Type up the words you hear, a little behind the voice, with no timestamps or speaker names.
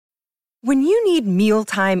When you need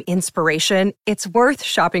mealtime inspiration, it's worth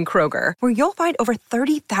shopping Kroger, where you'll find over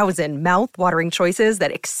 30,000 mouth-watering choices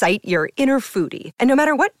that excite your inner foodie. And no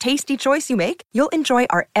matter what tasty choice you make, you'll enjoy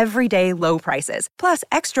our everyday low prices, plus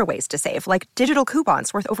extra ways to save, like digital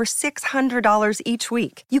coupons worth over $600 each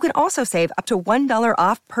week. You can also save up to $1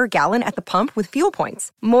 off per gallon at the pump with fuel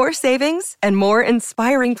points. More savings and more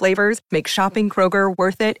inspiring flavors make shopping Kroger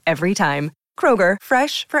worth it every time. Kroger,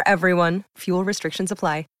 fresh for everyone. Fuel restrictions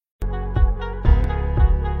apply.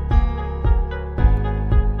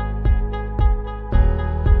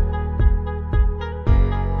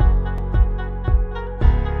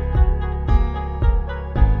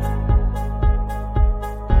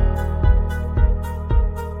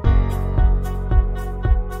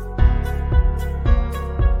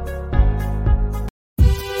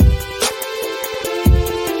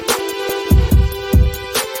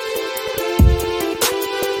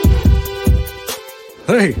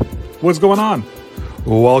 Hey, what's going on?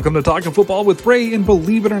 Welcome to Talking Football with Ray, and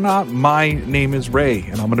believe it or not, my name is Ray,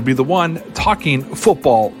 and I'm going to be the one talking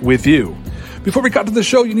football with you. Before we cut to the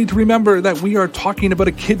show, you need to remember that we are talking about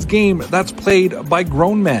a kid's game that's played by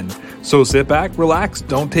grown men. So sit back, relax,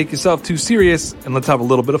 don't take yourself too serious, and let's have a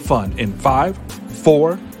little bit of fun in 5,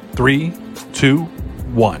 4, 3, 2,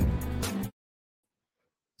 1.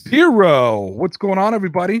 0. What's going on,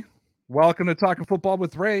 everybody? Welcome to Talking Football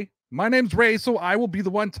with Ray. My name's Ray, so I will be the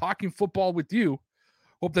one talking football with you.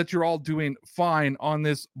 Hope that you're all doing fine on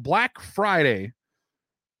this Black Friday,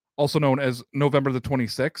 also known as November the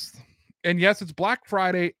 26th. And yes, it's Black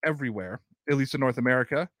Friday everywhere, at least in North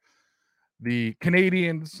America. The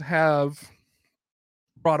Canadians have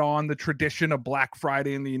brought on the tradition of Black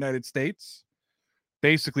Friday in the United States,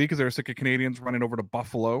 basically because they're sick of Canadians running over to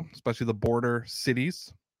Buffalo, especially the border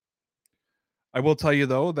cities. I will tell you,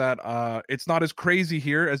 though, that it's not as crazy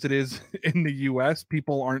here as it is in the U.S.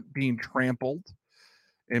 People aren't being trampled,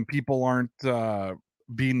 and people aren't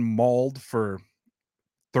being mauled for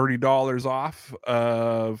 $30 off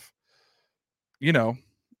of,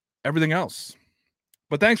 everything else.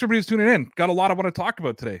 But thanks for everybody who's tuning in. Got a lot I want to talk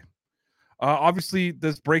about today. Obviously,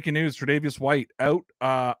 this breaking news, Tre'Davious White out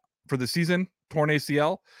for the season, torn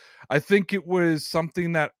ACL. I think it was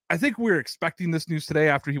something that we were expecting this news today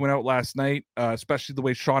after he went out last night, especially the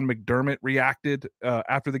way Sean McDermott reacted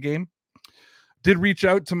after the game. Did reach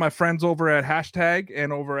out to my friends over at Hashtag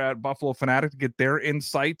and over at Buffalo Fanatic to get their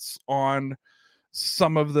insights on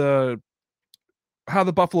some of how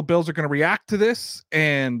the Buffalo Bills are going to react to this,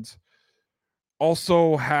 and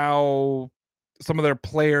also how some of their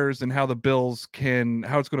players and how the Bills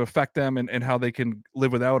how it's going to affect them and how they can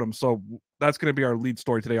live without them. So that's going to be our lead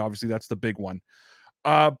story today. Obviously, that's the big one.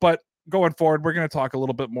 But going forward, we're going to talk a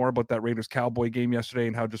little bit more about that Raiders-Cowboy game yesterday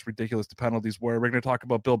and how just ridiculous the penalties were. We're going to talk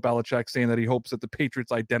about Bill Belichick saying that he hopes that the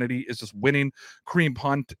Patriots' identity is just winning. Kareem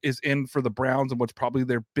Hunt is in for the Browns in what's probably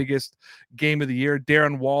their biggest game of the year.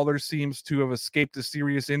 Darren Waller seems to have escaped a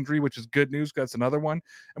serious injury, which is good news. That's another one.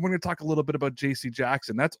 And we're going to talk a little bit about J.C.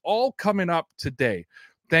 Jackson. That's all coming up today.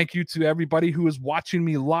 Thank you to everybody who is watching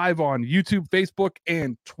me live on YouTube, Facebook,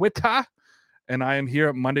 and Twitter. And I am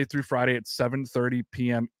here Monday through Friday at 7:30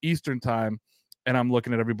 p.m. Eastern time. And I'm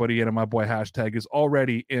looking at everybody, and my boy Hashtag is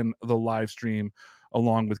already in the live stream,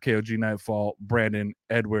 along with KOG Nightfall, Brandon,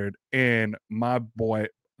 Edward, and my boy,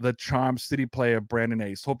 the Charm City player, Brandon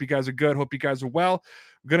Ace. Hope you guys are good. Hope you guys are well.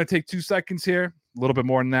 We're going to take 2 seconds here, a little bit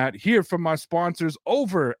more than that, hear from my sponsors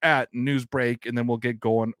over at Newsbreak, and then we'll get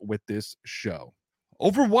going with this show.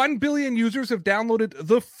 Over 1 billion users have downloaded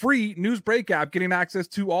the free Newsbreak app, getting access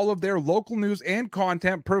to all of their local news and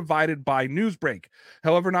content provided by Newsbreak.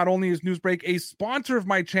 However, not only is Newsbreak a sponsor of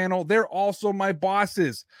my channel, they're also my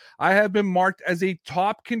bosses. I have been marked as a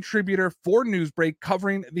top contributor for Newsbreak,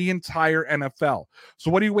 covering the entire NFL. So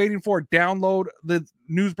what are you waiting for? Download the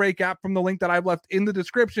Newsbreak app from the link that I've left in the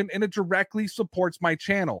description, and it directly supports my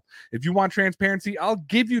channel. If you want transparency, I'll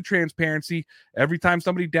give you transparency. Every time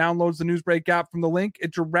somebody downloads the Newsbreak app from the link,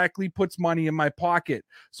 it directly puts money in my pocket.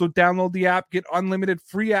 So download the app, get unlimited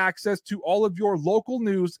free access to all of your local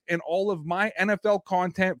news and all of my NFL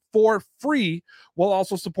content for free, while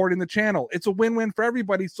also supporting the channel. It's a win-win for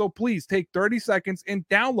everybody, so please take 30 seconds and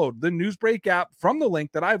download the Newsbreak app from the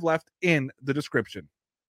link that I've left in the description.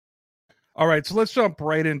 All right, so let's jump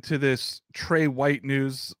right into this Trey White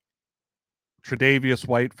news. Tre'Davious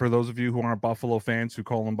White, for those of you who aren't Buffalo fans who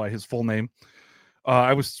call him by his full name.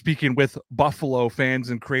 I was speaking with Buffalo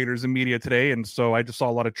fans and creators and media today, and so I just saw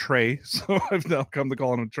a lot of Trey, so I've now come to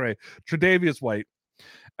call him Trey. Tre'Davious White,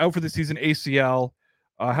 out for the season, ACL,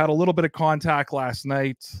 had a little bit of contact last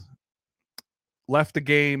night, left the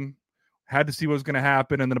game, Had to see what was going to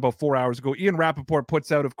happen. And then about 4 hours ago, Ian Rappaport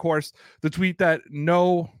puts out, of course, the tweet that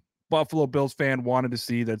no Buffalo Bills fan wanted to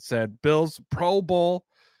see that said, Bills Pro Bowl.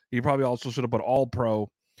 He probably also should have put all pro.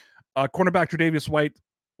 Cornerback Tre'Davious White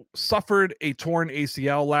suffered a torn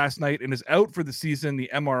ACL last night and is out for the season. The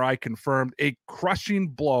MRI confirmed a crushing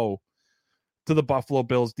blow to the Buffalo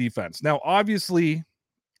Bills defense. Now, obviously,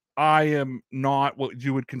 I am not what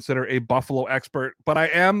you would consider a Buffalo expert, but I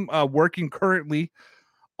am working currently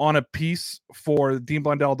on a piece for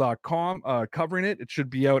DeanBlundell.com covering it. It should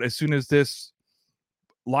be out as soon as this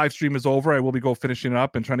live stream is over. I will be finishing it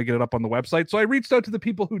up and trying to get it up on the website. So I reached out to the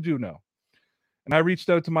people who do know. And I reached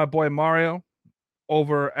out to my boy Mario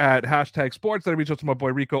over at Hashtag Sports. I reached out to my boy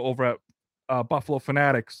Rico over at Buffalo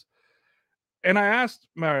Fanatics. And I asked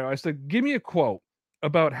Mario, I said, give me a quote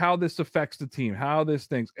about how this affects the team, how this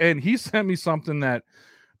things. And he sent me something that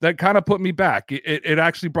kind of put me back. It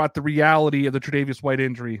actually brought the reality of the Tre'Davious White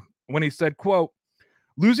injury when he said, quote,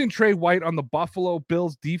 losing Trey White on the Buffalo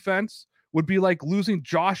Bills defense would be like losing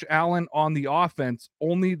Josh Allen on the offense,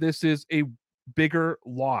 only this is a bigger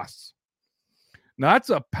loss. Now, that's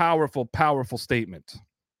a powerful, powerful statement.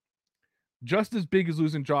 Just as big as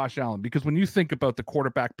losing Josh Allen, because when you think about the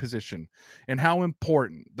quarterback position and how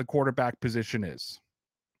important the quarterback position is,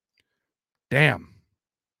 damn.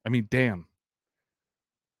 I mean, damn.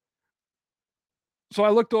 So I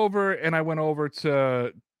looked over and I went over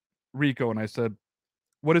to Rico and I said,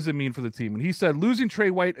 what does it mean for the team? And he said, losing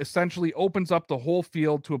Trey White essentially opens up the whole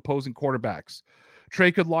field to opposing quarterbacks.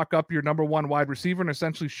 Trey could lock up your number one wide receiver and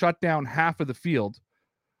essentially shut down half of the field.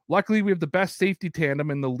 Luckily, we have the best safety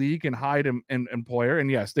tandem in the league in Hyde and Poyer. And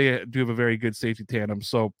yes, they do have a very good safety tandem.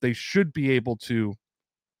 So they should be able to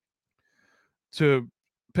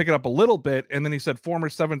pick it up a little bit. And then he said former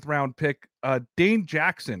 7th round pick Dane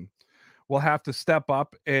Jackson will have to step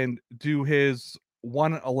up and do his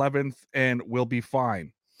 1/11th and will be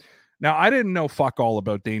fine. Now, I didn't know fuck all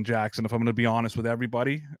about Dane Jackson, if I'm going to be honest with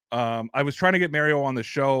everybody. I was trying to get Mario on the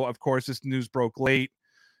show. Of course, this news broke late.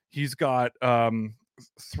 He's got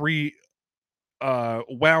 3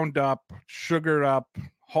 wound up, sugared up,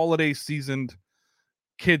 holiday seasoned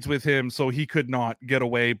kids with him, so he could not get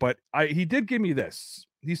away. But he did give me this.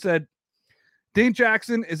 He said, Dane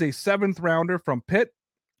Jackson is a 7th rounder from Pitt,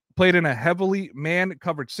 played in a heavily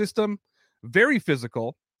man-covered system, very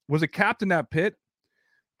physical, was a captain at Pitt,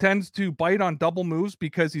 tends to bite on double moves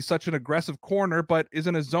because he's such an aggressive corner, but is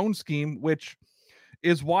in a zone scheme, which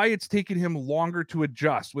is why it's taken him longer to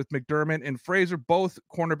adjust. With McDermott and Fraser, both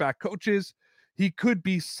cornerback coaches, he could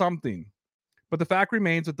be something. But the fact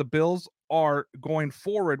remains that the Bills are going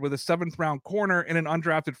forward with a 7th round corner and an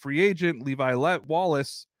undrafted free agent, Levi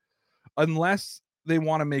Wallace, unless they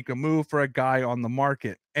want to make a move for a guy on the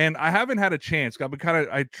market. And I haven't had a chance.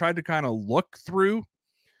 I tried to kind of look through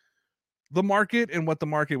the market and what the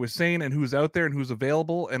market was saying and who's out there and who's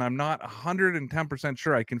available. And I'm not 110%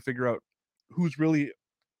 sure I can figure out who's really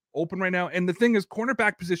open right now. And the thing is,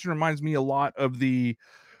 cornerback position reminds me a lot of the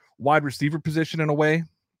wide receiver position in a way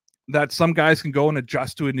that some guys can go and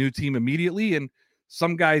adjust to a new team immediately and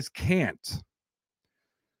some guys can't.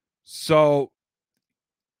 So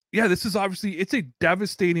yeah, this is obviously, it's a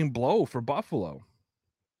devastating blow for Buffalo.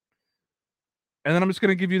 And then I'm just going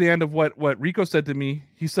to give you the end of what Rico said to me.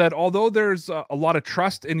 He said, although there's a lot of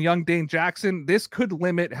trust in young Dane Jackson, this could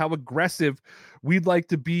limit how aggressive we'd like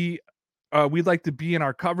to be in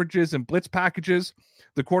our coverages and blitz packages.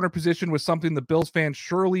 The corner position was something the Bills fans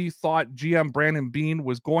surely thought GM Brandon Beane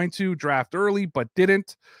was going to draft early, but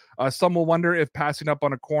didn't. Some will wonder if passing up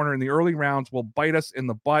on a corner in the early rounds will bite us in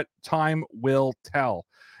the butt. Time will tell.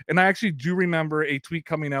 And I actually do remember a tweet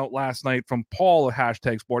coming out last night from Paul at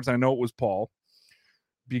Hashtag Sports. I know it was Paul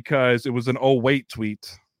because it was an oh wait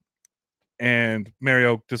tweet. And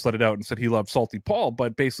Mario just let it out and said he loved Salty Paul,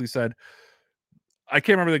 but basically said, I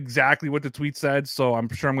can't remember exactly what the tweet said, so I'm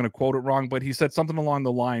sure I'm going to quote it wrong, but he said something along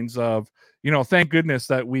the lines of, thank goodness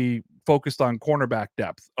that we focused on cornerback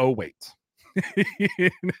depth. Oh, wait.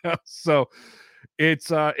 So this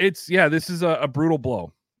is a brutal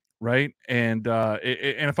blow, right? And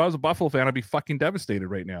if I was a Buffalo fan, I'd be fucking devastated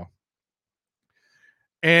right now.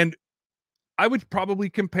 And I would probably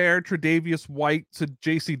compare Tre'Davious White to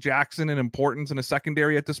JC Jackson in importance in a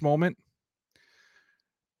secondary at this moment.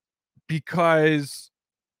 Because,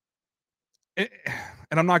 and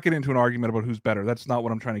I'm not getting into an argument about who's better. That's not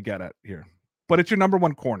what I'm trying to get at here. But it's your number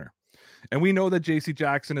one corner. And we know that JC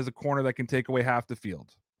Jackson is a corner that can take away half the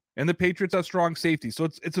field. And the Patriots have strong safety. So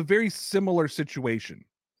it's a very similar situation.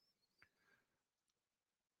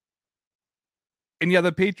 And yeah,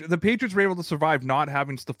 the Patriots were able to survive not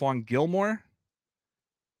having Stephon Gilmore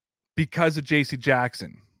because of JC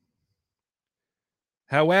Jackson.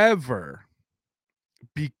 However,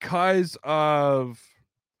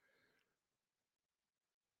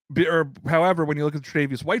 however, when you look at the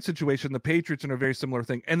Tre'Davious White situation, the Patriots are in a very similar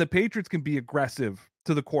thing. And the Patriots can be aggressive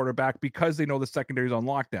to the quarterback because they know the secondary is on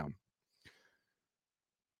lockdown.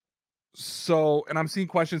 So, and I'm seeing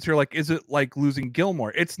questions here like, is it like losing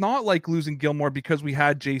Gilmore? It's not like losing Gilmore because we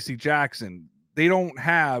had JC Jackson. They don't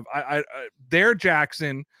have their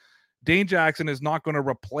Jackson. Dane Jackson is not going to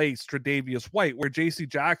replace Tre'Davious White, where JC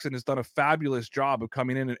Jackson has done a fabulous job of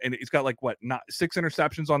coming in and he's got like not 6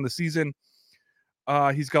 interceptions on the season.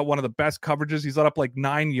 He's got one of the best coverages. He's let up like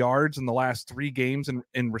 9 yards in the last 3 games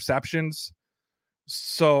in receptions.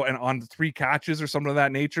 So, and on 3 catches or something of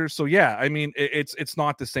that nature. So yeah, I mean, it's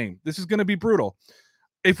not the same. This is going to be brutal.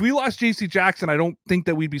 If we lost JC Jackson, I don't think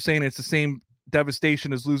that we'd be saying it's the same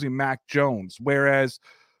devastation as losing Mac Jones. Whereas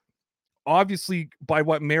obviously by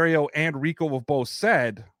what Mario and Rico have both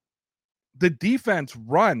said, the defense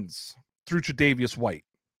runs through Tre'Davious White.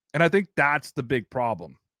 And I think that's the big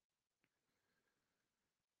problem.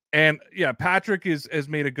 And yeah, Patrick has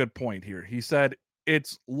made a good point here. He said,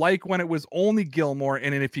 it's like when it was only Gilmore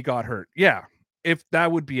and then if he got hurt. Yeah, if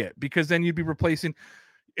that would be it. Because then you'd be replacing,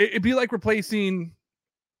 it'd be like replacing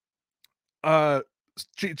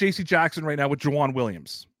JC Jackson right now with Jawan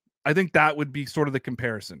Williams. I think that would be sort of the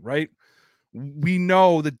comparison, right? We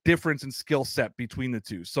know the difference in skill set between the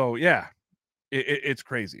two. So yeah, it's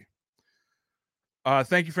crazy.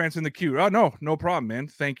 Thank you for answering the queue. Oh no problem, man.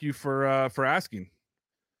 Thank you for asking.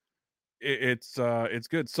 It's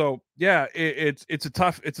good. So yeah, it's a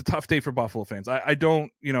tough day for Buffalo fans. I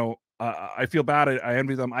don't, I feel bad. I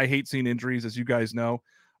envy them. I hate seeing injuries, as you guys know.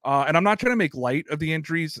 And I'm not trying to make light of the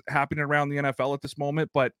injuries happening around the NFL at this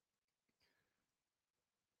moment, but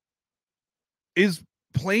is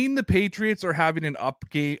playing the Patriots or having an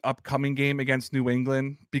upcoming game against New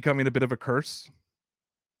England becoming a bit of a curse?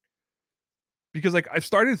 Because like I've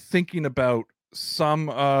started thinking about some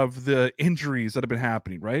of the injuries that have been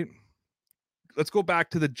happening, right? Let's go back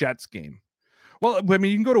to the Jets game. Well, I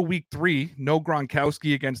mean, you can go to week 3, no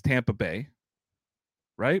Gronkowski against Tampa Bay,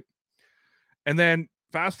 right? And then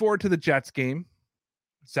fast forward to the Jets game.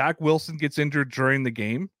 Zach Wilson gets injured during the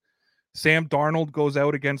game. Sam Darnold goes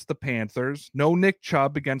out against the Panthers. No Nick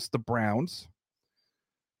Chubb against the Browns.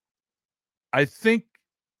 I think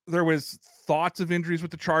there was thoughts of injuries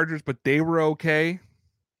with the Chargers, but they were okay.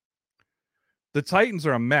 The Titans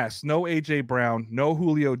are a mess. No A.J. Brown, no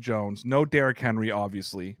Julio Jones, no Derrick Henry,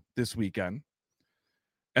 obviously, this weekend.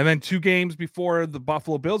 And then 2 games before the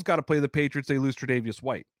Buffalo Bills got to play the Patriots, they lose Tre'Davious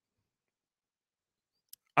White.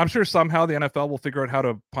 I'm sure somehow the NFL will figure out how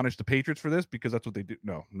to punish the Patriots for this because that's what they do.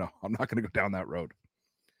 No, I'm not going to go down that road.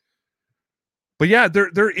 But yeah,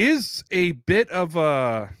 there is a bit of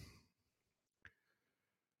a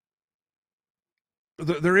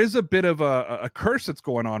curse that's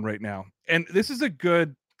going on right now. And this is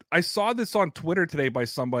I saw this on Twitter today by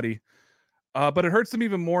somebody, but it hurts them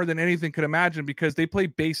even more than anything could imagine because they play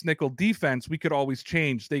base nickel defense. We could always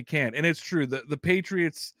change. They can't. And it's true. The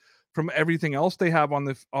Patriots, from everything else they have on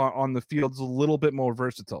the field, is a little bit more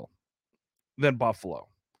versatile than Buffalo.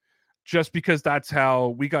 Just because that's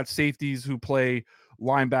how we got safeties who play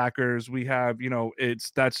linebackers. We have,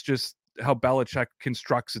 that's just how Belichick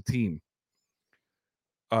constructs a team.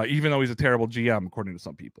 Even though he's a terrible GM, according to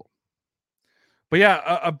some people. But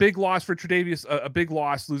yeah, a big loss for Tre'Davious, a big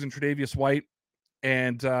loss losing Tre'Davious White.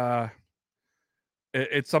 And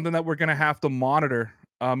it's something that we're going to have to monitor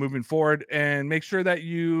moving forward and make sure that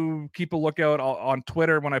you keep a lookout on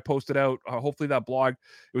Twitter when I post it out. Hopefully that blog,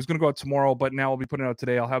 it was going to go out tomorrow, but now I'll be putting it out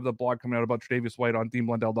today. I'll have the blog coming out about Tre'Davious White on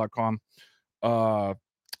deanblundell.com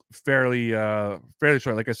fairly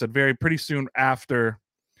short. Like I said, pretty soon after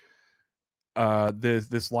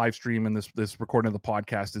this live stream and this recording of the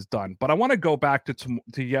podcast is done. But I want to go back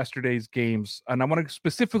to yesterday's games, and I want to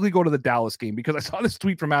specifically go to the Dallas game because I saw this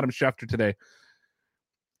tweet from Adam Schefter today.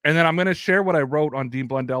 And then I'm going to share what I wrote on Dean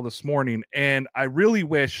Blundell this morning. And I really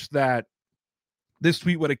wish that this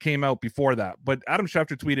tweet would have came out before that. But Adam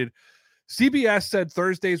Schefter tweeted, CBS said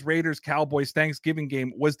Thursday's Raiders-Cowboys Thanksgiving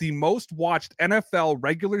game was the most watched NFL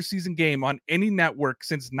regular season game on any network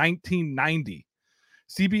since 1990.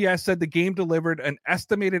 CBS said the game delivered an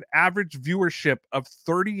estimated average viewership of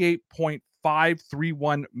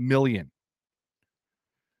 38.531 million.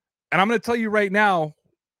 And I'm going to tell you right now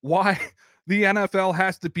why the NFL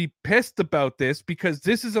has to be pissed about this, because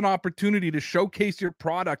this is an opportunity to showcase your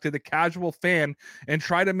product to the casual fan and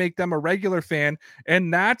try to make them a regular fan.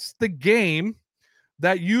 And that's the game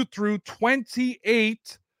that you threw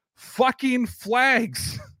 28 fucking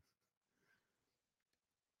flags.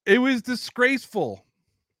 It was disgraceful.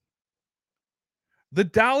 The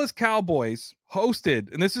Dallas Cowboys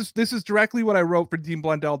hosted, and this is directly what I wrote for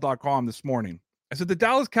DeanBlundell.com this morning. I said the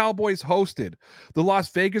Dallas Cowboys hosted the Las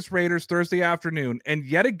Vegas Raiders Thursday afternoon, and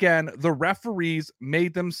yet again, the referees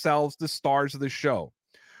made themselves the stars of the show.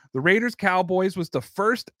 The Raiders Cowboys was the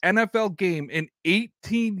first NFL game in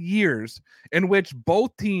 18 years in which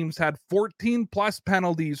both teams had 14 plus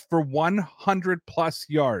penalties for 100 plus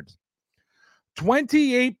yards.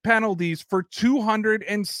 28 penalties for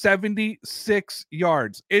 276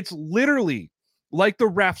 yards. It's literally like the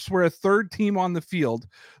refs were a third team on the field.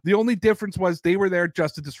 The only difference was they were there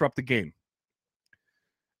just to disrupt the game.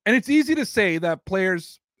 And it's easy to say that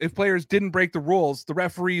if players didn't break the rules, the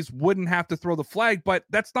referees wouldn't have to throw the flag, but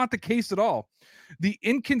that's not the case at all. The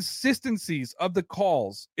inconsistencies of the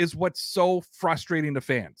calls is what's so frustrating to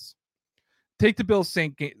fans. Take the Bills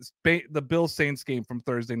Saints game from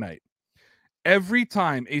Thursday night. Every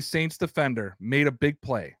time a Saints defender made a big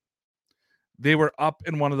play, they were up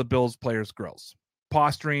in one of the Bills players' grills,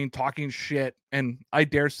 posturing, talking shit, and I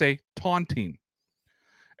dare say taunting.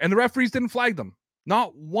 And the referees didn't flag them,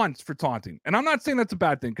 not once, for taunting. And I'm not saying that's a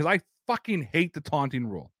bad thing, because I fucking hate the taunting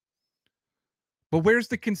rule. But where's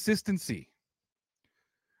the consistency?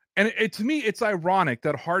 And to me, it's ironic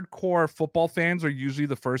that hardcore football fans are usually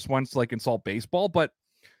the first ones to insult baseball, but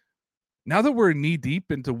now that we're knee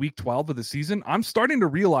deep into week 12 of the season, I'm starting to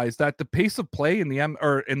realize that the pace of play in the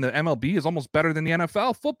MLB is almost better than the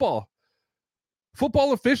NFL football.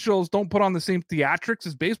 Football officials don't put on the same theatrics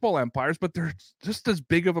as baseball umpires, but they're just as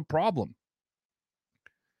big of a problem.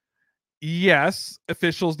 Yes,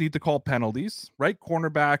 officials need to call penalties, right?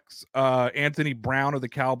 Cornerbacks Anthony Brown of the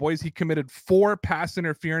Cowboys, he committed 4 pass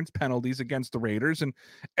interference penalties against the Raiders, and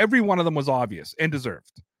every one of them was obvious and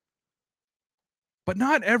deserved. But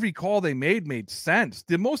not every call they made sense.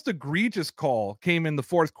 The most egregious call came in the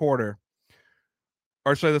third quarter,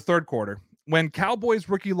 when Cowboys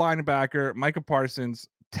rookie linebacker Micah Parsons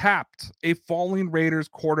tapped a falling Raiders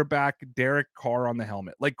quarterback Derek Carr on the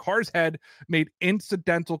helmet. Carr's head made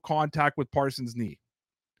incidental contact with Parsons' knee.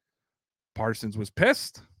 Parsons was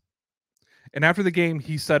pissed. And after the game,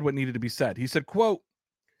 he said what needed to be said. He said, quote,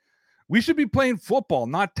 "We should be playing football,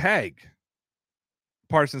 not tag."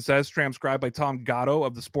 Parsons says, transcribed by Tom Gatto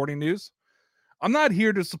of the Sporting News. I'm not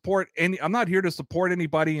here to support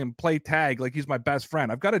anybody and play tag like he's my best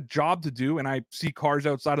friend. I've got a job to do, and I see cars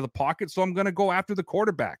outside of the pocket, so I'm going to go after the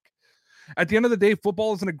quarterback. At the end of the day,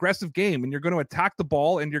 football is an aggressive game, and you're going to attack the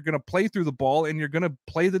ball, and you're going to play through the ball, and you're going to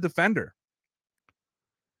play the defender.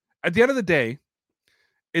 At the end of the day,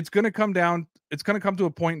 it's going to come to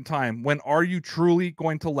a point in time when are you truly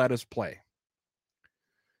going to let us play?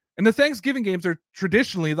 And the Thanksgiving games are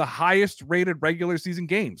traditionally the highest rated regular season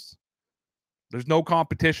games. There's no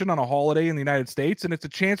competition on a holiday in the United States, and it's a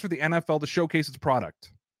chance for the NFL to showcase its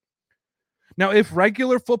product. Now, if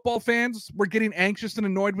regular football fans were getting anxious and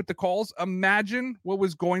annoyed with the calls, imagine what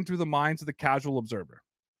was going through the minds of the casual observer.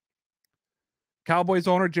 Cowboys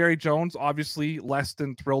owner Jerry Jones, obviously less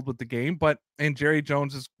than thrilled with the game, but in Jerry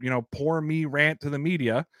Jones's, poor me rant to the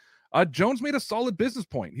media, Jones made a solid business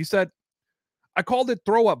point. He said, "I called it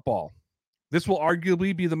throw-up ball. This will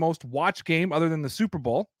arguably be the most watched game other than the Super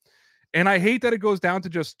Bowl. And I hate that it goes down to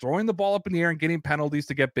just throwing the ball up in the air and getting penalties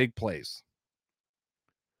to get big plays."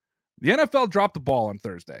 The NFL dropped the ball on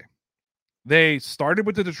Thursday. They started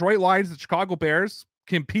with the Detroit Lions, the Chicago Bears,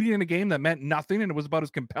 competing in a game that meant nothing, and it was about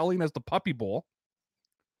as compelling as the Puppy Bowl.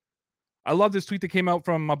 I love this tweet that came out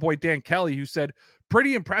from my boy Dan Kelly, who said,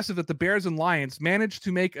 "Pretty impressive that the Bears and Lions managed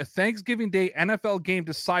to make a Thanksgiving Day NFL game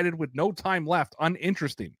decided with no time left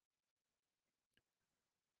uninteresting."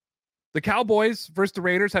 The Cowboys versus the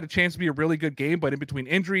Raiders had a chance to be a really good game, but in between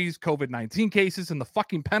injuries, COVID-19 cases, and the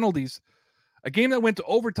fucking penalties, a game that went to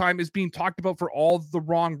overtime is being talked about for all the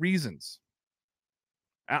wrong reasons.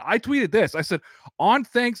 I tweeted this. I said, on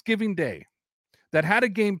Thanksgiving Day, that had a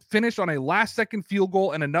game finished on a last-second field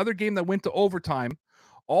goal and another game that went to overtime,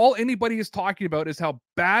 all anybody is talking about is how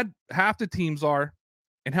bad half the teams are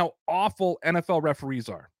and how awful NFL referees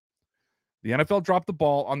are. The NFL dropped the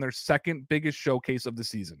ball on their second biggest showcase of the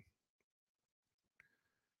season.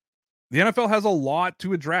 The NFL has a lot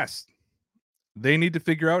to address. They need to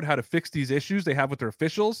figure out how to fix these issues they have with their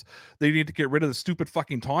officials. They need to get rid of the stupid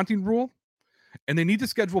fucking taunting rule. And they need to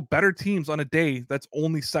schedule better teams on a day that's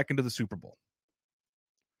only second to the Super Bowl.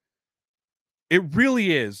 It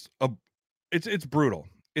really is it's brutal.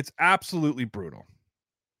 It's absolutely brutal.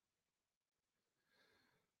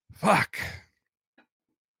 Fuck.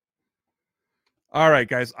 All right,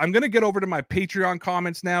 guys, I'm going to get over to my Patreon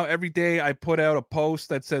comments now. Every day I put out a post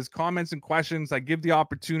that says comments and questions. I give the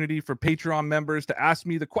opportunity for Patreon members to ask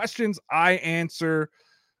me the questions. I answer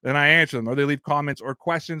then I answer them, or they leave comments or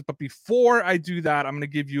questions. But before I do that, I'm going to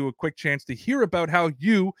give you a quick chance to hear about how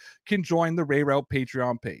you can join the Ray Route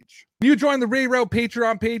Patreon page. When you join the Ray Route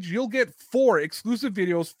Patreon page, you'll get 4 exclusive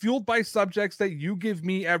videos fueled by subjects that you give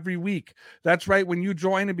me every week. That's right. When you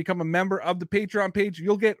join and become a member of the Patreon page,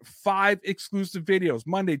 you'll get 5 exclusive videos: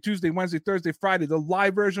 Monday, Tuesday, Wednesday, Thursday, Friday, the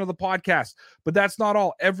live version of the podcast. But that's not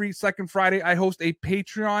all. Every second Friday, I host a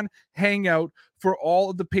Patreon hangout for all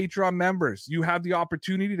of the Patreon members. You have the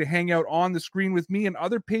opportunity to hang out on the screen with me and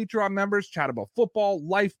other Patreon members, chat about football,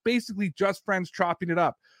 life, basically just friends chopping it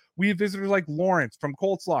up. We have visitors like Lawrence from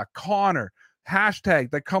Coltslaw, Connor,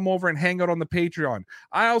 hashtag, that come over and hang out on the Patreon.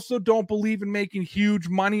 I also don't believe in making huge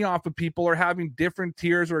money off of people or having different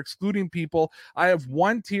tiers or excluding people. I have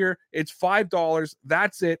one tier. It's $5.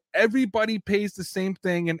 That's it. Everybody pays the same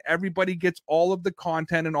thing, and everybody gets all of the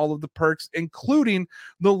content and all of the perks, including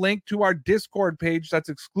the link to our Discord page that's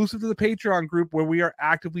exclusive to the Patreon group, where we are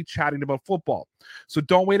actively chatting about football. So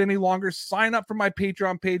don't wait any longer. Sign up for my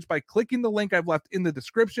Patreon page by clicking the link I've left in the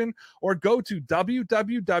description, or go to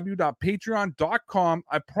www.patreon.com.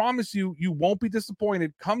 I promise you, you won't be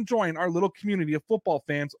disappointed. Come join our little community of football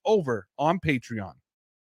fans over on Patreon.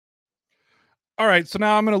 All right, so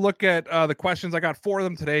now I'm going to look at the questions. I got 4 of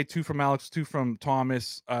them today, 2 from Alex, 2 from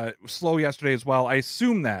Thomas. Slow yesterday as well. I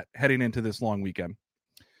assume that heading into this long weekend.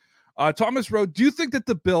 Thomas wrote, do you think that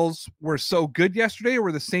the Bills were so good yesterday, or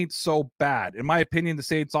were the Saints so bad? In my opinion, the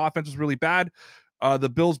Saints offense was really bad. The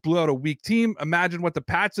Bills blew out a weak team. Imagine what the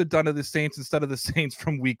Pats had done to the Saints instead of the Saints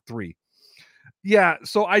from week 3. Yeah,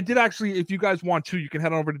 so I did actually, if you guys want to, you can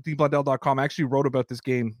head on over to dblundell.com. I actually wrote about this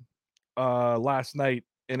game last night,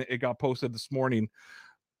 and it got posted this morning.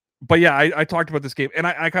 But yeah, I talked about this game, and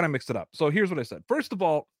I kind of mixed it up. So here's what I said. First of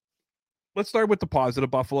all, let's start with the positive.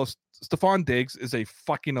 Buffalo. Stephon Diggs is a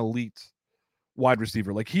fucking elite wide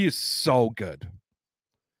receiver. Like, he is so good.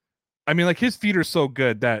 I mean, like, his feet are so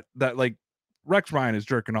good that like Rex Ryan is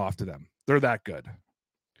jerking off to them. They're that good.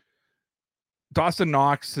 Dawson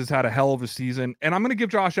Knox has had a hell of a season, and I'm going to give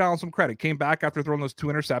Josh Allen some credit. Came back after throwing those 2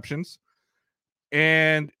 interceptions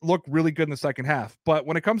and looked really good in the second half. But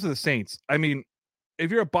when it comes to the Saints, I mean, if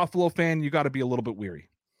you're a Buffalo fan, you got to be a little bit weary,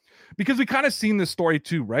 because we kind of seen this story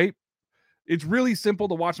too, right? It's really simple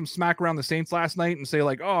to watch them smack around the Saints last night and say,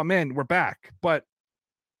 like, oh man, we're back. But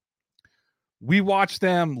we watched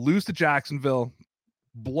them lose to Jacksonville,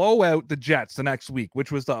 blow out the Jets the next week, which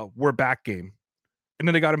was the we're back game. And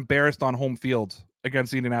then they got embarrassed on home field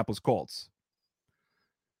against the Indianapolis Colts.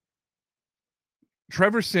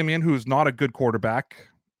 Trevor Siemian, who's not a good quarterback,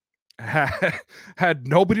 had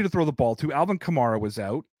nobody to throw the ball to. Alvin Kamara was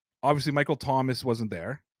out. Obviously, Michael Thomas wasn't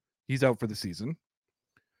there. He's out for the season.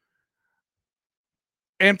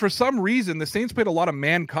 And for some reason, the Saints played a lot of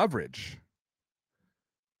man coverage.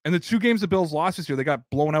 And the 2 games the Bills lost this year, they got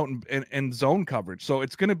blown out in zone coverage. So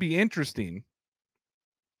it's going to be interesting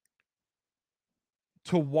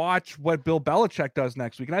to watch what Bill Belichick does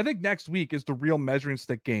next week. And I think next week is the real measuring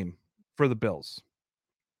stick game for the Bills.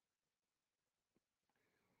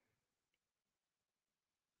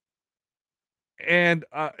 And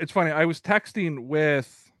it's funny, I was texting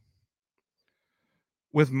with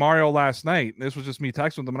Mario last night. This was just me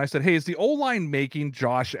texting with him, and I said, hey, is the O-line making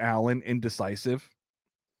Josh Allen indecisive?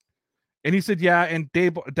 And he said, yeah, and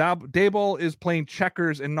Daboll is playing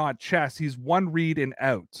checkers and not chess. He's one read and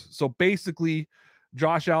out. So basically,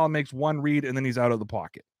 Josh Allen makes one read and then he's out of the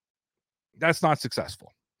pocket. That's not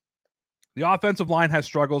successful. The offensive line has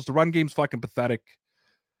struggles. The run game's fucking pathetic.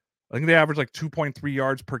 I think they averaged like 2.3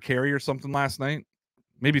 yards per carry or something last night.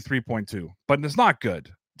 Maybe 3.2. But it's not good.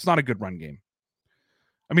 It's not a good run game.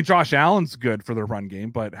 I mean, Josh Allen's good for the run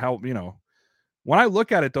game, but how, when I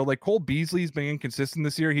look at it, though, like Cole Beasley's been inconsistent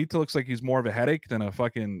this year. He looks like he's more of a headache than a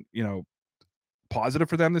fucking, positive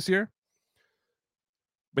for them this year.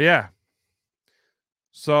 But yeah.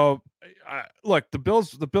 So, look, the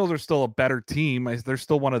Bills are still a better team. They're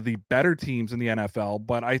still one of the better teams in the NFL.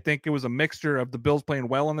 But I think it was a mixture of the Bills playing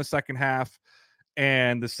well in the second half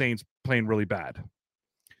and the Saints playing really bad.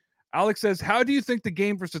 Alex says, how do you think the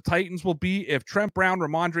game versus the Titans will be if Trent Brown,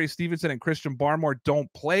 Ramondre Stevenson, and Christian Barmore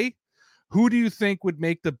don't play? Who do you think would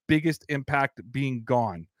make the biggest impact being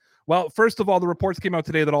gone? Well, first of all, the reports came out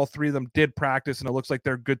today that all 3 of them did practice, and it looks like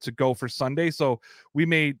they're good to go for Sunday. So we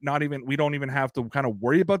don't even have to kind of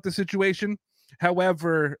worry about the situation.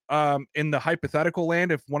 However, in the hypothetical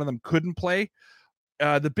land, if one of them couldn't play,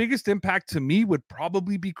 the biggest impact to me would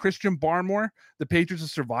probably be Christian Barmore. The Patriots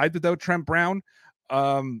have survived without Trent Brown.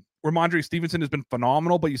 Ramondre Stevenson has been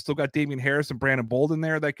phenomenal, but you still got Damian Harris and Brandon Bolden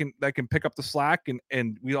there that can pick up the slack.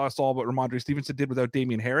 And we all saw what Ramondre Stevenson did without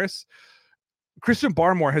Damian Harris. Christian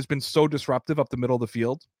Barmore has been so disruptive up the middle of the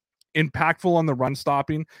field, impactful on the run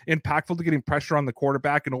stopping, impactful to getting pressure on the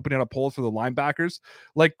quarterback and opening up holes for the linebackers.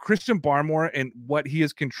 Like Christian Barmore and what he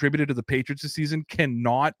has contributed to the Patriots this season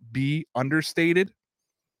cannot be understated.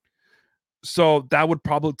 So that would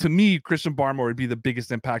probably, to me, Christian Barmore would be the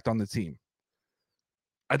biggest impact on the team.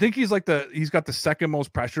 I think he's got the second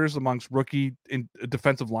most pressures amongst rookie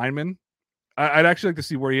defensive linemen. I'd actually like to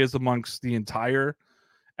see where he is amongst the entire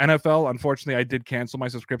NFL. Unfortunately, I did cancel my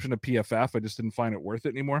subscription to PFF. I just didn't find it worth it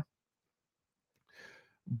anymore.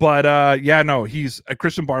 But he's a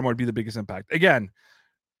Christian Barmore would be the biggest impact. Again,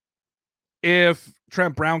 if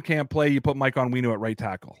Trent Brown can't play, you put Mike Onwenu at right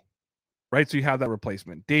tackle, right? So you have that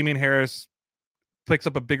replacement. Damian Harris picks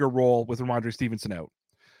up a bigger role with Ramondre Stevenson out.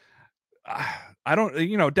 I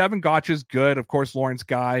don't, Devin Gotch is good. Of course, Lawrence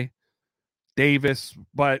Guy, Davis,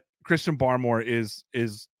 but Christian Barmore is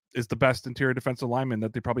the best interior defensive lineman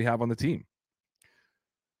that they probably have on the team.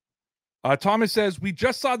 Thomas says, I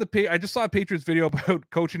just saw a Patriots video about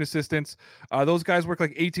coaching assistants. Those guys work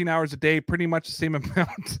like 18 hours a day, pretty much the same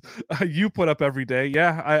amount you put up every day.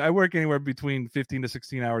 Yeah, I work anywhere between 15 to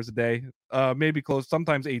 16 hours a day, maybe close,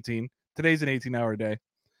 sometimes 18. Today's an 18-hour day,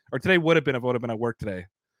 or today would have been if I would have been at work today.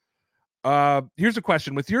 Here's a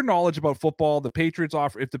question. With your knowledge about football, if the Patriots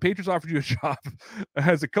offered you a job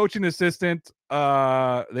as a coaching assistant,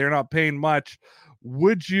 they're not paying much.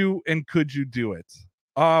 Would you and could you do it?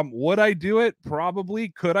 Would I do it? Probably.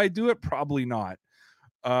 Could I do it? Probably not.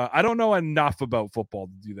 I don't know enough about football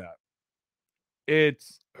to do that.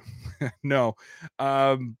 It's no.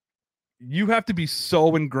 You have to be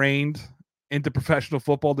so ingrained into professional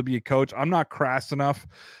football to be a coach. I'm not crass enough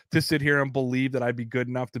to sit here and believe that I'd be good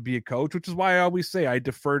enough to be a coach, which is why I always say I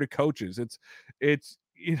defer to coaches. It's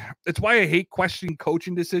why I hate questioning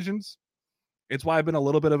coaching decisions. It's why I've been a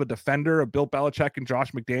little bit of a defender of Bill Belichick and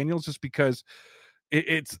Josh McDaniels, just because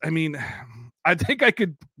I think I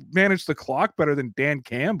could manage the clock better than Dan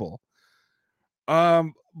Campbell.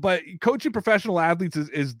 But coaching professional athletes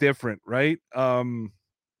is different, right?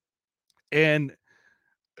 And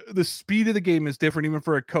the speed of the game is different even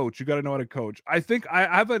for a coach. You got to know how to coach. I think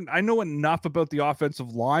I know enough about the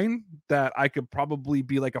offensive line that I could probably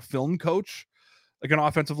be like a film coach, like an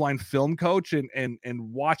offensive line film coach, and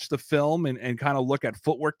watch the film and kind of look at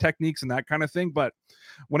footwork techniques and that kind of thing. But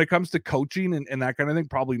when it comes to coaching and that kind of thing,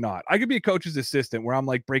 probably not. I could be a coach's assistant where I'm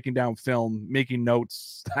like breaking down film, making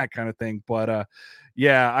notes, that kind of thing. But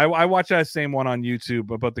I watch that same one on YouTube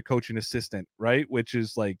about the coaching assistant, right? Which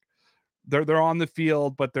is like, they're on the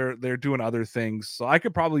field, but they're doing other things. So I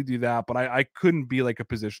could probably do that, but I couldn't be like a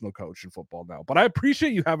positional coach in football now. But I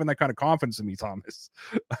appreciate you having that kind of confidence in me, Thomas.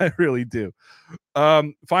 I really do.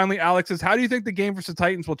 Finally, Alex says, how do you think the game versus the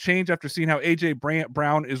Titans will change after seeing how AJ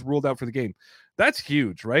Brown is ruled out for the game? That's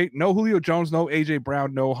huge, right? No Julio Jones, no AJ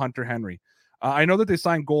Brown, no Hunter Henry. I know that they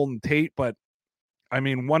signed Golden Tate, but I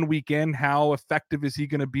mean, 1 week in, how effective is he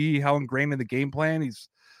going to be? How ingrained in the game plan? He's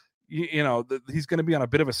going to be on a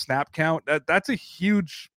bit of a snap count. That's a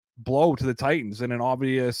huge blow to the Titans and an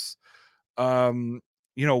obvious, I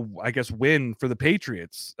guess, win for the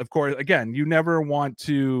Patriots. Of course, again, you never want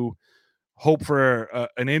to hope for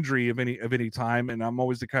an injury of any time. And I'm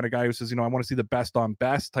always the kind of guy who says, I want to see the best on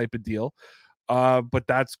best type of deal. But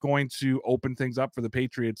that's going to open things up for the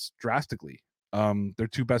Patriots drastically. Their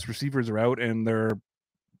two best receivers are out and their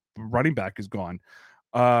running back is gone.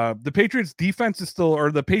 The Patriots defense is still,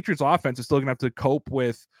 or the Patriots offense is still gonna have to cope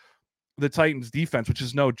with the Titans defense, which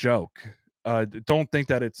is no joke. Don't think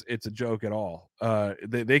that it's a joke at all.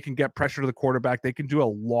 They can get pressure to the quarterback. They can do a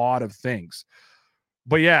lot of things,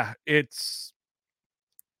 but it's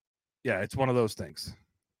one of those things.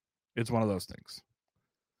 It's one of those things.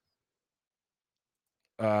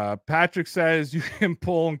 Patrick says you can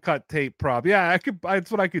pull and cut tape prop. Yeah, I could.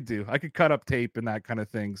 That's what I could do. I could cut up tape and that kind of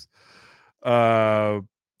things. But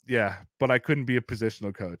I couldn't be a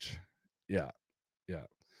positional coach. Yeah.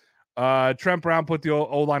 Trent Brown put the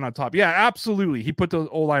O-line on top. Yeah, absolutely. He put the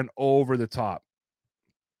O-line over the top.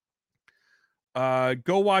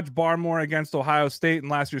 Go watch Barmore against Ohio State in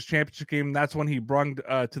last year's championship game. That's when he brung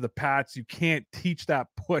to the Pats. You can't teach that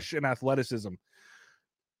push and athleticism.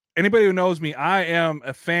 Anybody who knows me, I am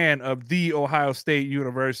a fan of the Ohio State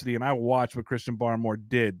University, and I watched what Christian Barmore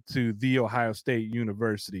did to the Ohio State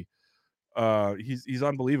University. He's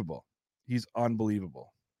unbelievable. He's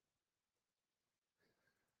unbelievable.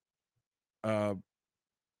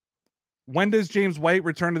 When does James White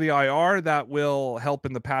return to the IR? That will help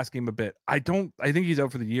in the pass game a bit. I think he's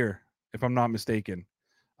out for the year, if I'm not mistaken.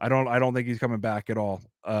 I don't think he's coming back at all.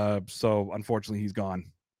 So unfortunately he's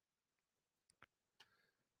gone.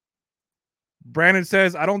 Brandon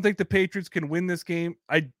says, I don't think the Patriots can win this game.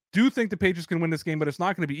 I do think the Patriots can win this game, but it's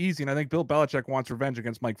not going to be easy. And I think Bill Belichick wants revenge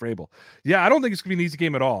against Mike Vrabel. Yeah, I don't think it's going to be an easy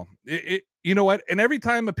game at all. You know what? And every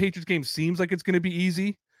time a Patriots game seems like it's going to be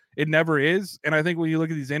easy, it never is. And I think when you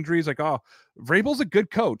look at these injuries, like, oh, Vrabel's a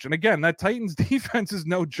good coach. And again, that Titans defense is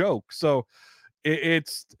no joke. So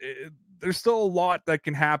there's still a lot that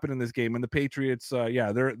can happen in this game. And the Patriots,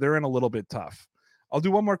 they're in a little bit tough. I'll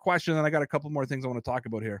do one more question, and I got a couple more things I want to talk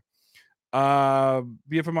about here.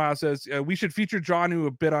 BFMI says we should feature Jonnu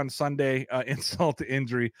a bit on Sunday. Insult to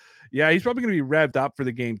injury. Yeah, he's probably going to be revved up for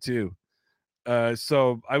the game too.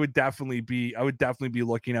 So I would definitely be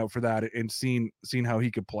looking out for that and seeing how he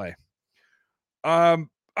could play. All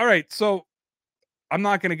right, so I'm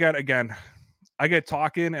not going to get, again, I get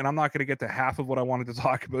talking and I'm not going to get to half of what I wanted to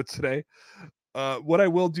talk about today. What I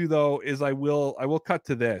will do though is I will cut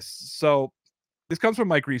to this. So this comes from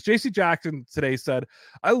Mike Reese. JC Jackson today said,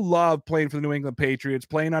 I love playing for the New England Patriots,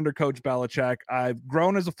 playing under Coach Belichick. I've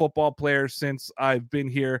grown as a football player since I've been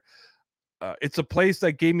here. It's a place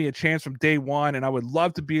that gave me a chance from day one, and I would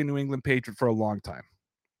love to be a New England Patriot for a long time.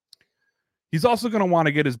 He's also going to want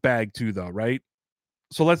to get his bag too, though, right?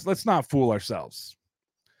 So let's not fool ourselves.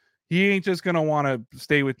 He ain't just going to want to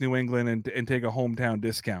stay with New England and take a hometown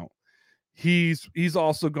discount. He's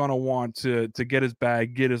also going to want to get his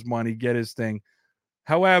bag, get his money, get his thing.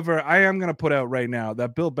 However, I am going to put out right now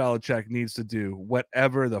that Bill Belichick needs to do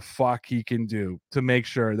whatever the fuck he can do to make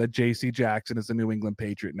sure that JC Jackson is a New England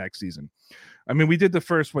Patriot next season. I mean, we did the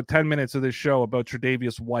first 10 minutes of this show about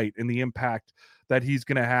Tre'Davious White and the impact that he's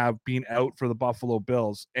going to have being out for the Buffalo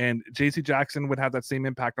Bills. And JC Jackson would have that same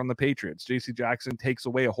impact on the Patriots. JC Jackson takes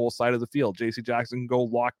away a whole side of the field. JC Jackson can go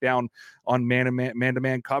lock down on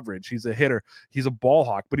man-to-man coverage. He's a hitter. He's a ball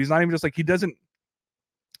hawk, but he's not even just like, he doesn't.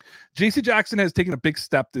 JC Jackson has taken a big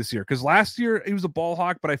step this year, because last year he was a ball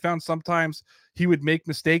hawk, but I found sometimes he would make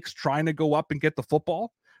mistakes trying to go up and get the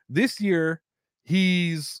football. This year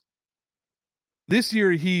he's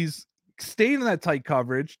staying in that tight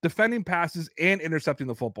coverage, defending passes and intercepting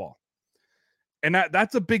the football. And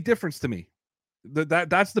that's a big difference to me.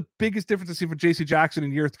 That's the biggest difference I see for JC Jackson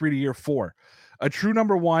in year 3 to year 4. A true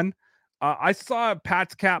number one. I saw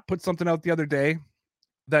Pat's Cap put something out the other day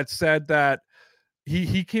that said that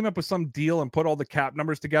he came up with some deal and put all the cap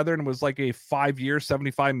numbers together, and it was like a 5-year,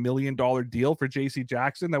 $75 million deal for JC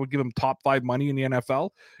Jackson that would give him top 5 money in the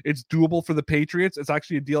NFL. It's doable for the Patriots. It's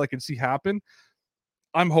actually a deal I can see happen.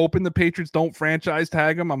 I'm hoping the Patriots don't franchise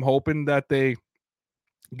tag him. I'm hoping that they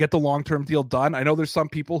get the long-term deal done. I know there's some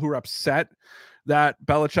people who are upset that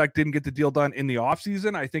Belichick didn't get the deal done in the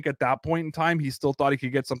offseason. I think at that point in time, he still thought he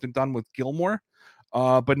could get something done with Gilmore.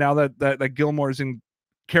 But now that Gilmore is in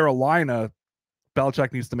Carolina,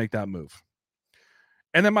 Belichick needs to make that move.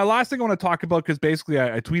 And then my last thing I want to talk about, because basically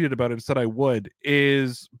I tweeted about it and said I would,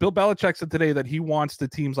 is Bill Belichick said today that he wants the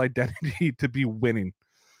team's identity to be winning.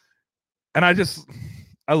 And I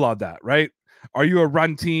love that, right? Are you a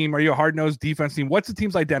run team? Are you a hard-nosed defense team? What's the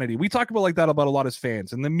team's identity? We talk about like that about a lot as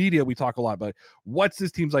fans. In the media, we talk a lot about what's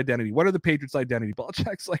this team's identity? What are the Patriots' identity?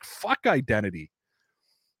 Belichick's like, fuck identity.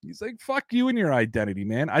 He's like, fuck you and your identity,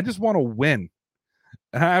 man. I just want to win.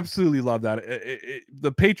 And I absolutely love that.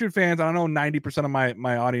 The Patriot fans, I don't know, 90% of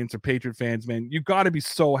my audience are Patriot fans, man. You got to be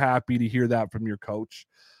so happy to hear that from your coach,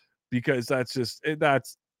 because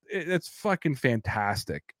it's fucking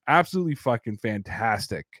fantastic. Absolutely fucking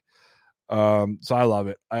fantastic. So I love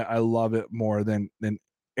it. I love it more than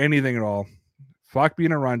anything at all. Fuck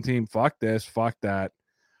being a run team. Fuck this. Fuck that.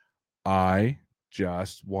 I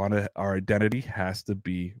just want to, our identity has to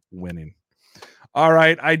be winning. All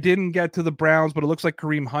right, I didn't get to the Browns, but it looks like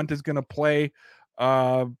Kareem Hunt is going to play.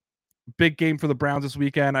 Big game for the Browns this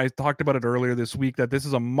weekend. I talked about it earlier this week that this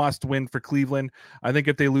is a must-win for Cleveland. I think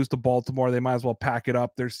if they lose to Baltimore, they might as well pack it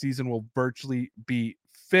up. Their season will virtually be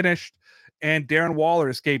finished. And Darren Waller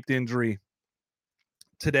escaped injury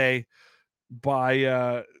today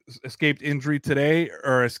escaped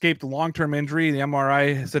long-term injury. The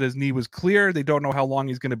MRI said his knee was clear. They don't know how long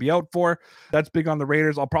he's going to be out for. That's big on the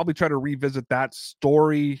Raiders. I'll probably try to revisit that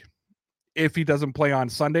story if he doesn't play on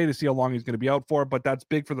Sunday to see how long he's going to be out for. But that's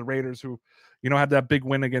big for the Raiders, who, had that big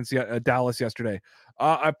win against Dallas yesterday.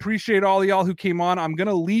 I appreciate all of y'all who came on. I'm going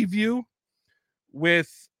to leave you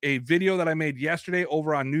with a video that I made yesterday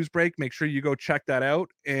over on Newsbreak. Make sure you go check that out.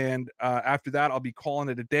 And after that, I'll be calling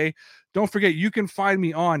it a day. Don't forget, you can find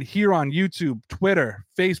me here on YouTube, Twitter,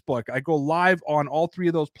 Facebook. I go live on all 3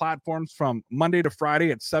 of those platforms from Monday to Friday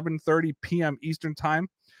at 7:30 p.m. Eastern time.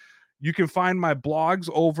 You can find my blogs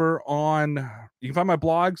over on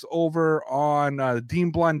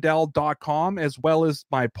deanblundell.com, as well as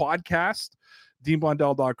my podcast,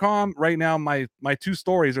 DeanBlondell.com. Right now, my two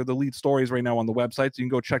stories are the lead stories right now on the website, so you can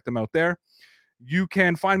go check them out there. You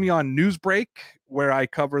can find me on Newsbreak, where I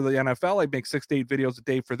cover the NFL. I make 6 to 8 videos a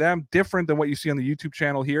day for them, different than what you see on the YouTube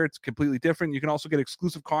channel here. It's completely different. You can also get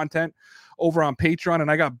exclusive content over on Patreon, and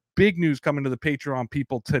I got big news coming to the Patreon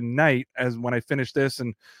people tonight as when I finish this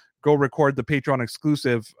and go record the Patreon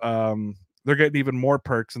exclusive. They're getting even more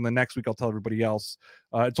perks, and the next week I'll tell everybody else.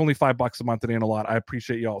 It's only $5 a month. It ain't a lot. I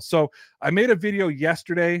appreciate y'all. So I made a video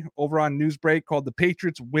yesterday over on Newsbreak called "The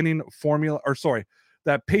Patriots Winning Formula," or sorry,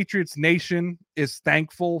 that Patriots Nation is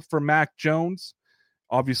thankful for Mac Jones.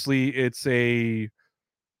 Obviously, it's a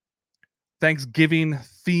Thanksgiving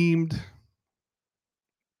themed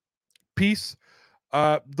piece.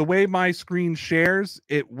 The way my screen shares,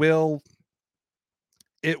 it will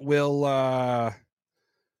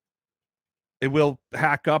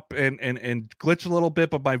hack up and glitch a little bit,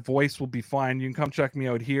 but my voice will be fine. You can come check me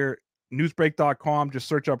out here. Newsbreak.com. Just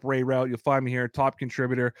search up Ray Route. You'll find me here, top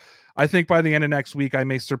contributor. I think by the end of next week, I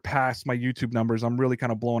may surpass my YouTube numbers. I'm really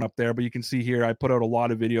kind of blowing up there, but you can see here, I put out a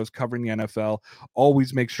lot of videos covering the NFL.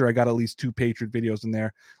 Always make sure I got at least 2 Patriot videos in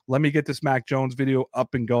there. Let me get this Mac Jones video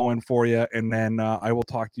up and going for you, and then I will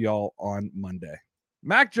talk to y'all on Monday.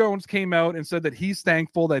 Mac Jones came out and said that he's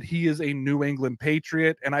thankful that he is a New England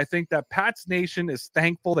Patriot, and I think that Pat's Nation is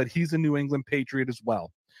thankful that he's a New England Patriot as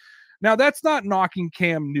well. Now, that's not knocking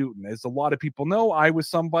Cam Newton. As a lot of people know, I was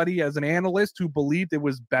somebody as an analyst who believed it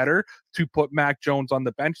was better to put Mac Jones on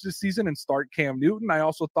the bench this season and start Cam Newton. I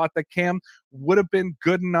also thought that Cam would have been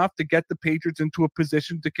good enough to get the Patriots into a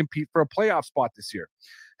position to compete for a playoff spot this year.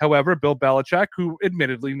 However, Bill Belichick, who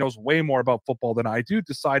admittedly knows way more about football than I do,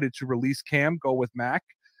 decided to release Cam, go with Mac.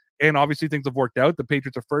 And obviously things have worked out. The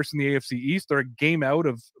Patriots are first in the AFC East. They're a game out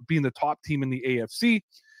of being the top team in the AFC.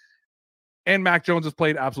 And Mac Jones has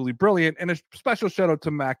played absolutely brilliant. And a special shout out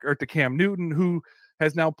to Cam Newton, who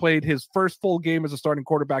has now played his first full game as a starting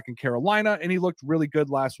quarterback in Carolina, and he looked really good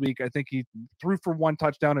last week. I think he threw for 1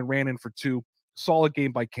 touchdown and ran in for 2. Solid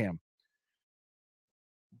game by Cam.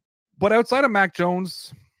 But outside of Mac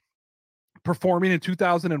Jones performing in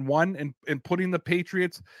 2001 and putting the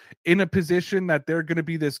Patriots in a position that they're going to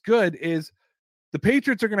be this good, is the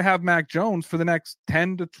Patriots are going to have Mac Jones for the next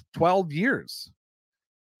 10 to 12 years.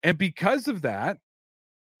 And because of that,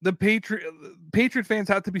 the Patriot fans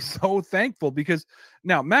have to be so thankful, because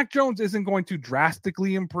now Mac Jones isn't going to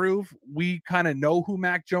drastically improve. We kind of know who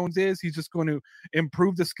Mac Jones is. He's just going to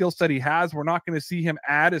improve the skill set he has. We're not going to see him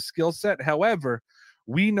add a skill set. However,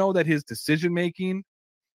 we know that his decision-making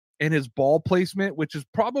and his ball placement, which is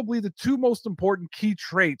probably the 2 most important key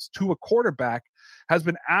traits to a quarterback, has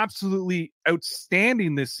been absolutely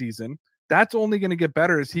outstanding this season. That's only going to get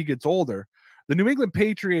better as he gets older. The New England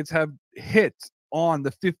Patriots have hit on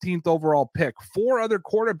the 15th overall pick 4 other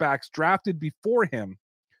quarterbacks drafted before him.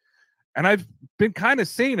 And I've been kind of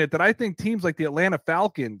saying it, that I think teams like the Atlanta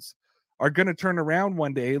Falcons are going to turn around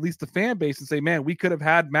one day, at least the fan base, and say, man, we could have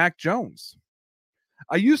had Mac Jones.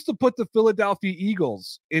 I used to put the Philadelphia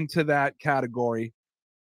Eagles into that category,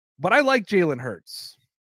 but I like Jalen Hurts,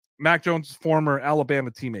 Mac Jones' former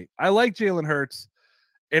Alabama teammate. I like Jalen Hurts,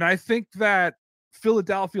 and I think that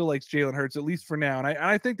Philadelphia likes Jalen Hurts, at least for now, and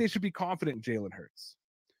I think they should be confident in Jalen Hurts.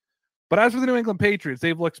 But as for the New England Patriots,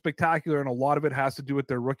 they've looked spectacular, and a lot of it has to do with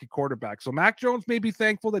their rookie quarterback. So Mac Jones may be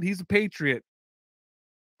thankful that he's a Patriot,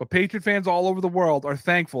 but Patriot fans all over the world are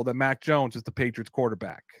thankful that Mac Jones is the Patriots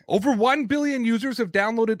quarterback. Over 1 billion users have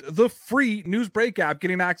downloaded the free Newsbreak app,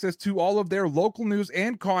 getting access to all of their local news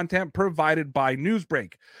and content provided by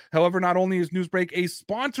Newsbreak. However, not only is Newsbreak a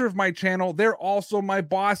sponsor of my channel, they're also my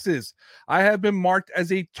bosses. I have been marked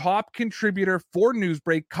as a top contributor for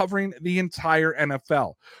Newsbreak, covering the entire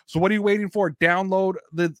NFL. So what are you waiting for? Download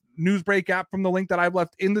the Newsbreak app from the link that I've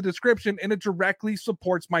left in the description, and it directly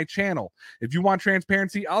supports my channel. If you want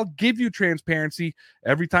transparency, I'll give you transparency.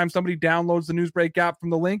 Every time somebody downloads the Newsbreak app from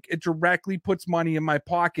the link, it directly puts money in my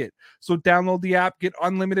pocket. So download the app, get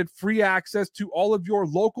unlimited free access to all of your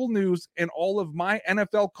local news and all of my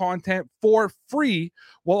NFL content for free,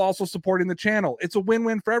 while also supporting the channel. It's a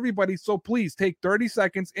win-win for everybody, so please take 30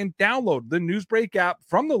 seconds and download the Newsbreak app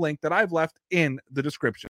from the link that I've left in the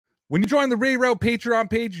description. When you join the Ray Route Patreon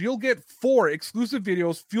page, you'll get 4 exclusive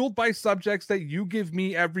videos fueled by subjects that you give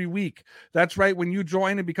me every week. That's right. When you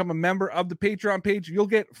join and become a member of the Patreon page, you'll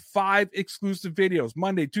get 5 exclusive videos: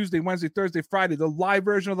 Monday, Tuesday, Wednesday, Thursday, Friday, the live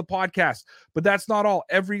version of the podcast. But that's not all.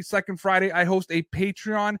 Every second Friday, I host a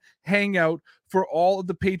Patreon hangout for all of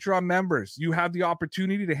the Patreon members. You have the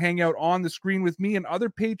opportunity to hang out on the screen with me and other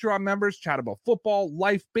Patreon members, chat about football,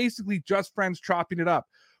 life, basically just friends chopping it up.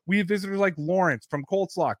 We have visitors like Lawrence from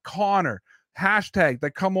Coldslaw, Connor, hashtag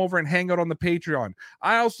that come over and hang out on the Patreon.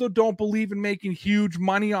 I also don't believe in making huge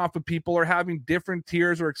money off of people or having different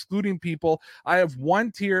tiers or excluding people. I have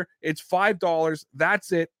one tier. It's $5.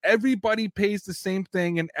 That's it. Everybody pays the same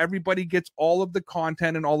thing and everybody gets all of the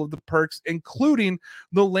content and all of the perks, including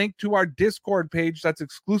the link to our Discord page that's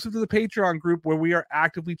exclusive to the Patreon group where we are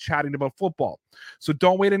actively chatting about football. So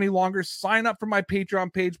don't wait any longer. Sign up for my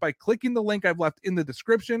Patreon page by clicking the link I've left in the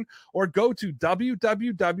description or go to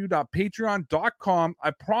www.patreon.com.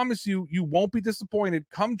 I promise you, you won't be disappointed.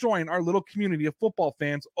 Come join our little community of football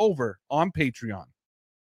fans over on Patreon.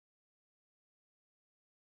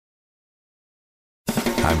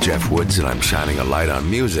 I'm Jeff Woods, and I'm shining a light on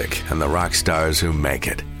music and the rock stars who make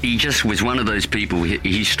it. He just was one of those people.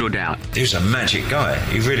 He stood out. He was a magic guy.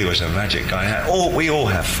 He really was a magic guy. We all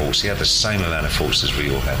have faults. He had the same amount of faults as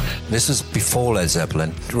we all had. This was before Led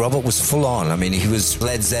Zeppelin. Robert was full on. I mean, he was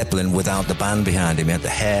Led Zeppelin without the band behind him. He had the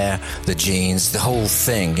hair, the jeans, the whole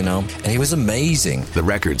thing, you know. And he was amazing. The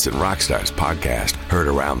Records and Rockstars podcast, heard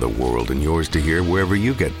around the world and yours to hear wherever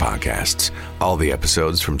you get podcasts. All the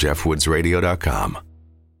episodes from JeffWoodsRadio.com.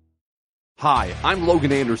 Hi, I'm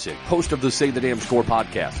Logan Anderson, host of the Say the Damn Score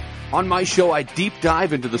podcast. On my show, I deep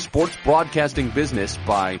dive into the sports broadcasting business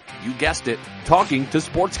by, you guessed it, talking to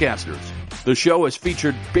sportscasters. The show has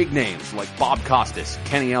featured big names like Bob Costas,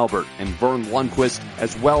 Kenny Albert, and Vern Lundquist,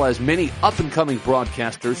 as well as many up-and-coming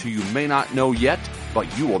broadcasters who you may not know yet,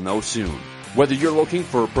 but you will know soon. Whether you're looking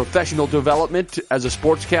for professional development as a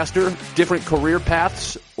sportscaster, different career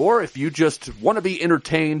paths, or if you just want to be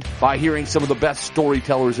entertained by hearing some of the best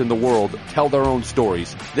storytellers in the world tell their own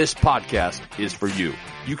stories, this podcast is for you.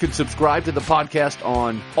 You can subscribe to the podcast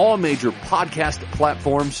on all major podcast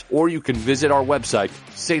platforms, or you can visit our website,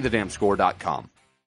 saythedamnscore.com.